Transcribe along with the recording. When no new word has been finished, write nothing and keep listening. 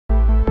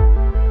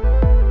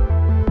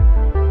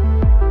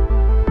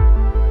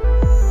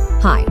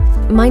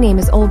My name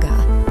is Olga.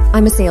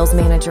 I'm a sales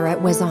manager at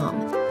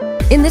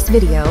WEZOM. In this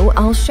video,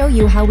 I'll show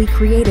you how we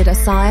created a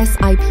SaaS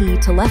IP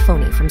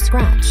telephony from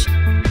scratch.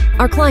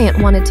 Our client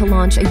wanted to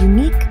launch a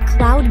unique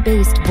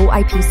cloud-based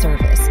VoIP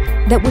service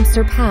that would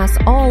surpass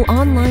all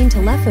online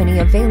telephony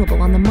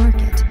available on the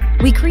market.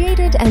 We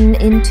created an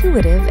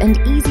intuitive and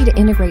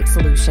easy-to-integrate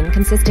solution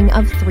consisting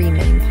of three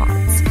main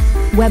parts: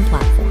 web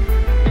platform,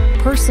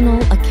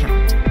 personal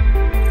account,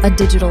 a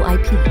digital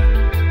IP.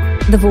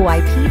 The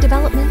VoIP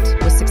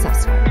development was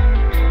successful.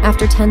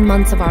 After 10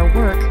 months of our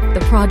work, the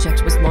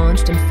project was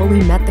launched and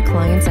fully met the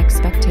client's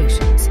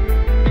expectations.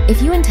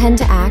 If you intend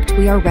to act,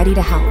 we are ready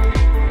to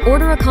help.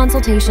 Order a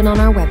consultation on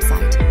our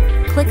website.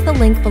 Click the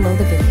link below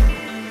the video.